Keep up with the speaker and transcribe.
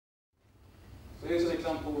here's an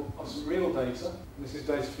example of some real data. This is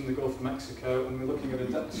data from the Gulf of Mexico, and we're looking at a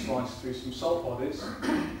depth slice through some salt bodies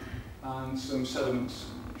and some sediments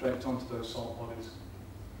draped onto those salt bodies.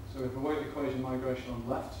 So we have a wave equation migration on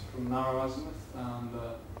the left from narrow azimuth, and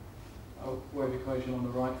a wave equation on the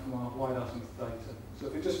right from our wide azimuth data. So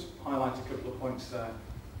if we just highlight a couple of points there,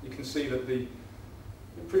 you can see that the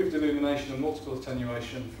improved illumination and multiple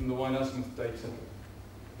attenuation from the wide azimuth data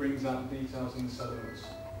brings out details in the sediments.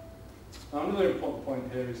 Now, another important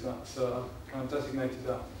point here is that I've kind of designated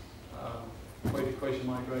that wave equation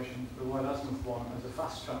migration for the wide azimuth one as a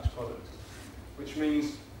fast-tracked product, which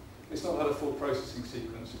means it's not had a full processing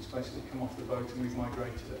sequence. It's basically come off the boat and we've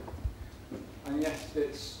migrated it. And yet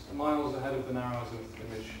it's miles ahead of the narrow azimuth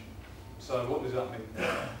image. So what does that mean?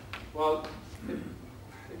 Well,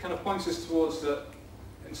 it kind of points us towards that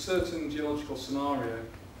in certain geological scenario,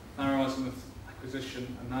 narrow azimuth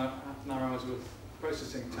acquisition and narrow azimuth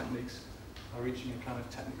processing techniques are reaching a kind of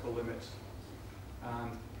technical limit.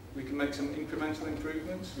 And we can make some incremental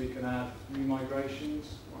improvements. We can add new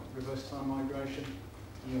migrations, like reverse time migration,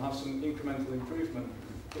 and you'll have some incremental improvement.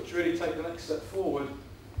 But to really take the next step forward,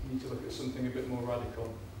 you need to look at something a bit more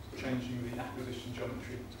radical, changing the acquisition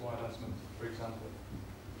geometry to wide azimuth, for example.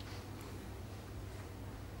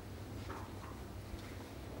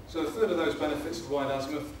 So the third of those benefits of wide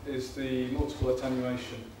azimuth is the multiple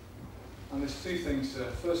attenuation. And there's two things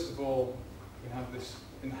here. First of all, we have this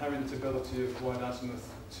inherent ability of wide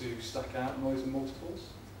azimuth to stack out noise and multiples,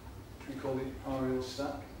 which we call the aerial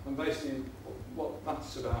stack. And basically what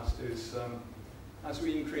that's about is as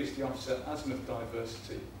we increase the offset azimuth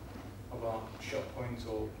diversity of our shot point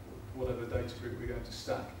or whatever data group we're going to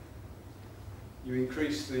stack, you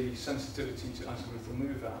increase the sensitivity to azimuthal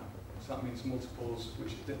move out. So that means multiples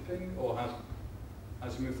which are dipping or have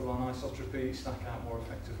azimuthal anisotropy stack out more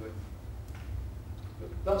effectively. But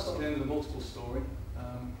that's not the end of the multiple story.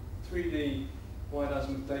 3D wide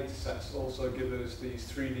azimuth data sets also give us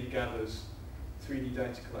these 3D gathers, 3D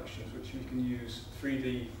data collections, which you can use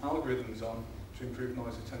 3D algorithms on to improve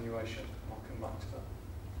noise attenuation. I'll come back to that.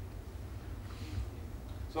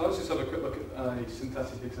 So let's just have a quick look at a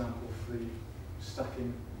synthetic example for the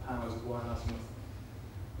stacking powers of wide azimuth.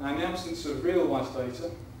 Now, in the absence of real-life data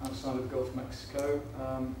outside of the Gulf of Mexico,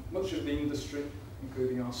 much of the industry,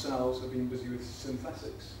 including ourselves, have been busy with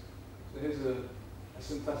synthetics. So here's a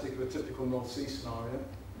synthetic of a typical North Sea scenario.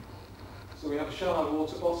 So we have a shallow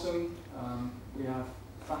water bottom, we have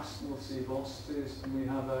fast North Sea velocities, and we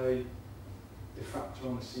have a diffractor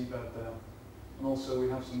on the seabed there. And also we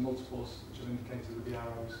have some multiples, which are indicated with the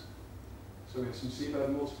arrows. So we have some seabed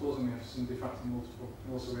multiples and we have some diffracting multiple.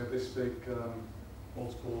 And also we have this big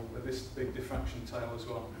multiple with this big diffraction tail as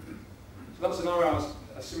well. So that's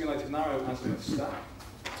a simulated narrow azimuth stack.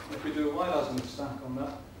 And if we do a wide azimuth stack on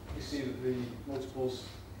that, you see that the multiples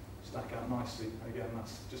stack out nicely. Again,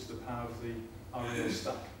 that's just the power of the aerial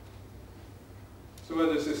stack. So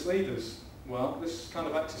where does this lead us? Well, this kind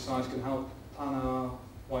of exercise can help plan our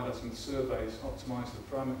wide azimuth surveys, optimize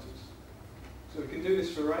the parameters. So we can do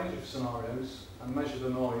this for a range of scenarios and measure the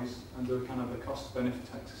noise and do a kind of a cost-benefit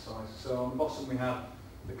exercise. So on the bottom we have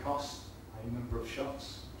the cost, a number of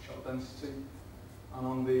shots, shot density, and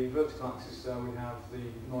on the vertical axis there we have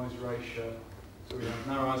the noise ratio. So we have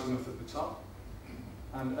narrow azimuth at the top,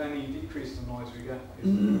 and any decrease in noise we get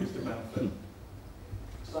is the benefit.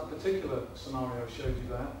 So that particular scenario I showed you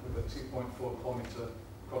there with a 2.4 kilometre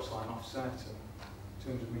crossline offset and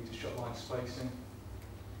 200 metre shot line spacing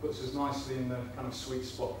puts us nicely in the kind of sweet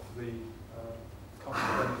spot for the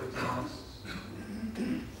cost-benefit analysis.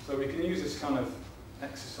 So we can use this kind of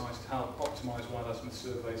exercise to help optimise wide azimuth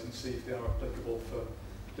surveys and see if they are applicable for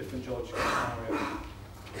different geological scenarios.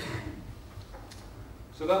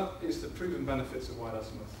 So that is the proven benefits of wide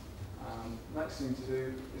azimuth. And the next thing to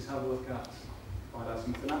do is have a look at wide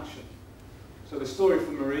azimuth in action. So the story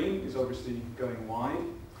for marine is obviously going wide,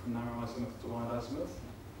 from narrow azimuth to wide azimuth.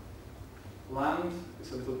 Land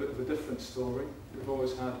is a little bit of a different story. We've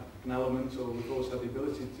always had an element, or we've always had the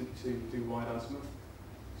ability to do wide azimuth.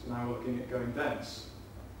 So now we're looking at going dense.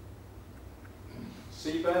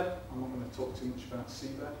 Seabed, I'm not going to talk too much about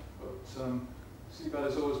seabed, but seabed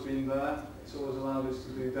has always been there. It's always allowed us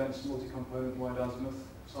to do dense multi-component wide azimuth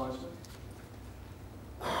seismic.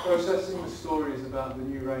 Processing, the story is about the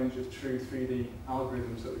new range of true 3D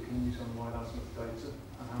algorithms that we can use on wide azimuth data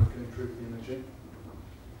and how we can improve the imaging.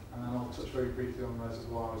 And then I'll touch very briefly on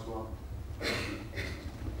reservoir as well.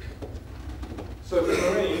 So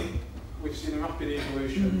for marine, we've seen a rapid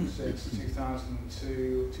evolution since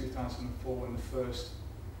 2002, 2004 when the first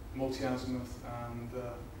multi-azimuth and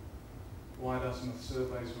wide azimuth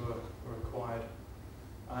surveys were acquired.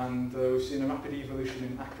 And we've seen a rapid evolution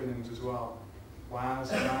in acronyms as well.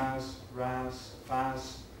 WAS, MAS, RAS,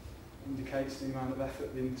 FAS indicates the amount of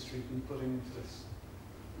effort the industry has been putting into this.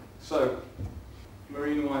 So,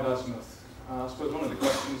 marine wide azimuth. I suppose one of the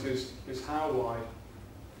questions is how wide?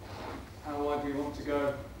 How wide do we want to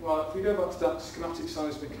go? Well, if we go back to that schematic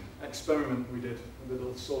seismic experiment we did, with the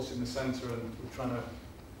little source in the centre, and we're trying to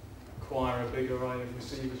acquire a big array of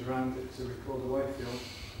receivers around it to record the wave field,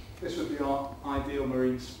 this would be our ideal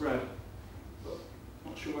marine spread. But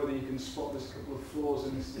I'm not sure whether you can spot there's a couple of flaws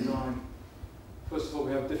in this design. First of all,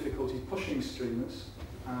 we have difficulty pushing streamers.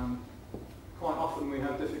 Quite often we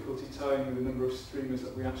have difficulty towing with the number of streamers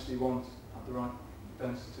that we actually want at the right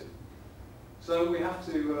density. So we have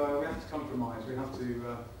to compromise. We have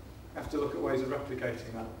to look at ways of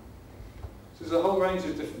replicating that. So there's a whole range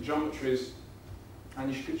of different geometries,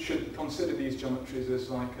 and you should consider these geometries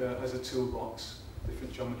as like as a toolbox.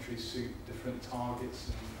 Different geometries suit different targets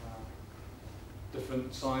and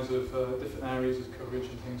different size of different areas of coverage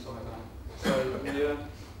and things like that. So the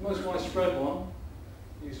most widespread one,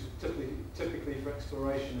 used typically for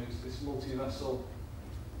exploration, is this multi-vessel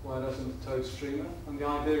wide azimuth towed streamer. And the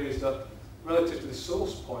idea is that relative to the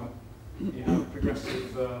source point, you have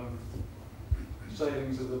progressive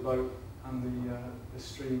sailings of the boat, and the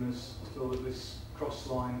streamers still at this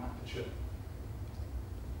cross-line aperture.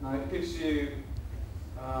 Now it gives you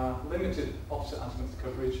limited offset azimuth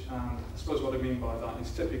coverage, and I suppose what I mean by that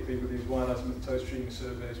is typically with these wide azimuth towed streamer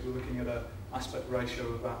surveys we're looking at an aspect ratio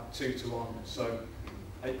of about 2 to 1, so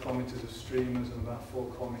 8 kilometres of streamers and about 4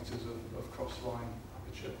 kilometres of cross-line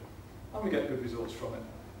aperture, and we get good results from it.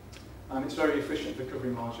 And it's very efficient for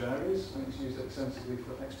covering large areas, and it's used extensively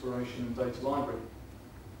for exploration and data library.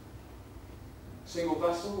 Single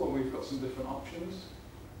vessel, well, we've got some different options.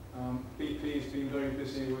 BP has been very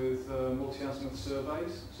busy with multi-azimuth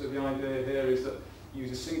surveys, so the idea here is that you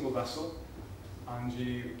use a single vessel and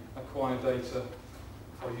you acquire data,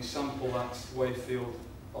 or you sample that wave field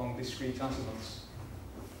on discrete azimuths.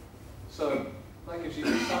 So that gives you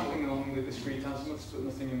sampling along with discrete azimuths, but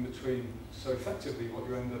nothing in between. So effectively what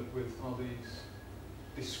you end up with are these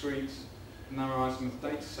discrete narrow azimuth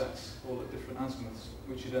data sets, all at different azimuths,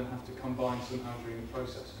 which you then have to combine somehow during the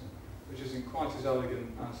processing, which isn't quite as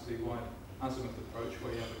elegant as the wide azimuth approach,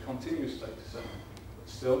 where you have a continuous data set, but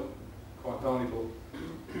still quite valuable.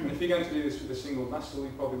 And if you're going to do this with a single vessel,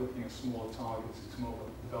 you're probably looking at smaller targets. It's more of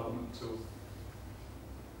a development tool.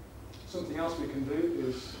 Something else we can do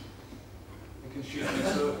is we can shoot in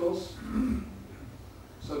circles.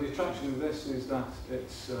 So the attraction of this is that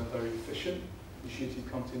it's very efficient. You shoot it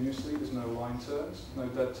continuously, there's no line turns, no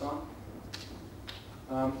dead time.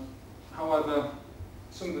 However,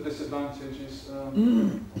 some of the disadvantages,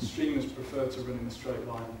 streamers prefer to run in a straight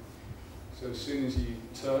line. So as soon as you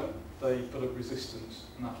turn, they put up resistance,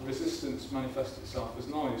 and that resistance manifests itself as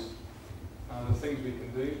noise. The things we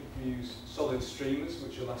can do, we use solid streamers,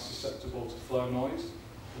 which are less susceptible to flow noise.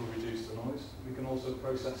 We'll reduce the noise. We can also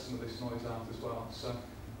process some of this noise out as well, so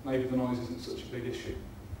maybe the noise isn't such a big issue.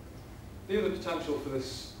 The other potential for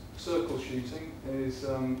this circle shooting is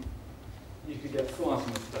you could get full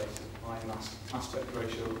azimuth data, i.e. an aspect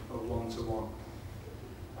ratio of 1 to 1,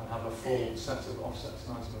 and have a full set of offsets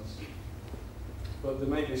and azimuths. But there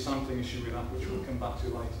may be a sampling issue with that, which we'll come back to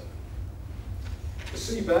later. The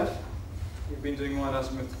seabed, we've been doing wide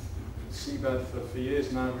azimuth seabed for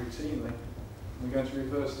years now routinely. We're going to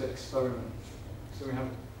reverse the experiment. So we have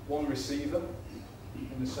one receiver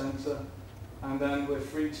in the centre, and then we're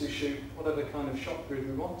free to shoot whatever kind of shot grid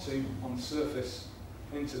we want to on the surface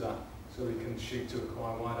into that. So we can shoot to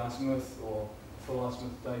acquire wide azimuth or full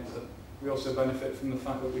azimuth data. We also benefit from the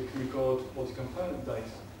fact that we can record multi-component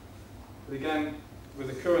data. But again, with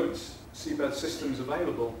the current seabed systems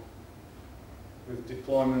available, with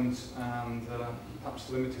deployment and perhaps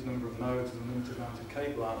a limited number of nodes and a limited amount of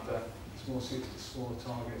cable out there, it's more suited to smaller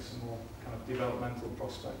targets and more kind of developmental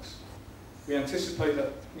prospects. We anticipate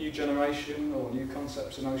that new generation or new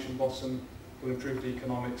concepts in ocean bottom will improve the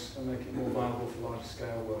economics and make it more viable for large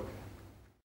scale work.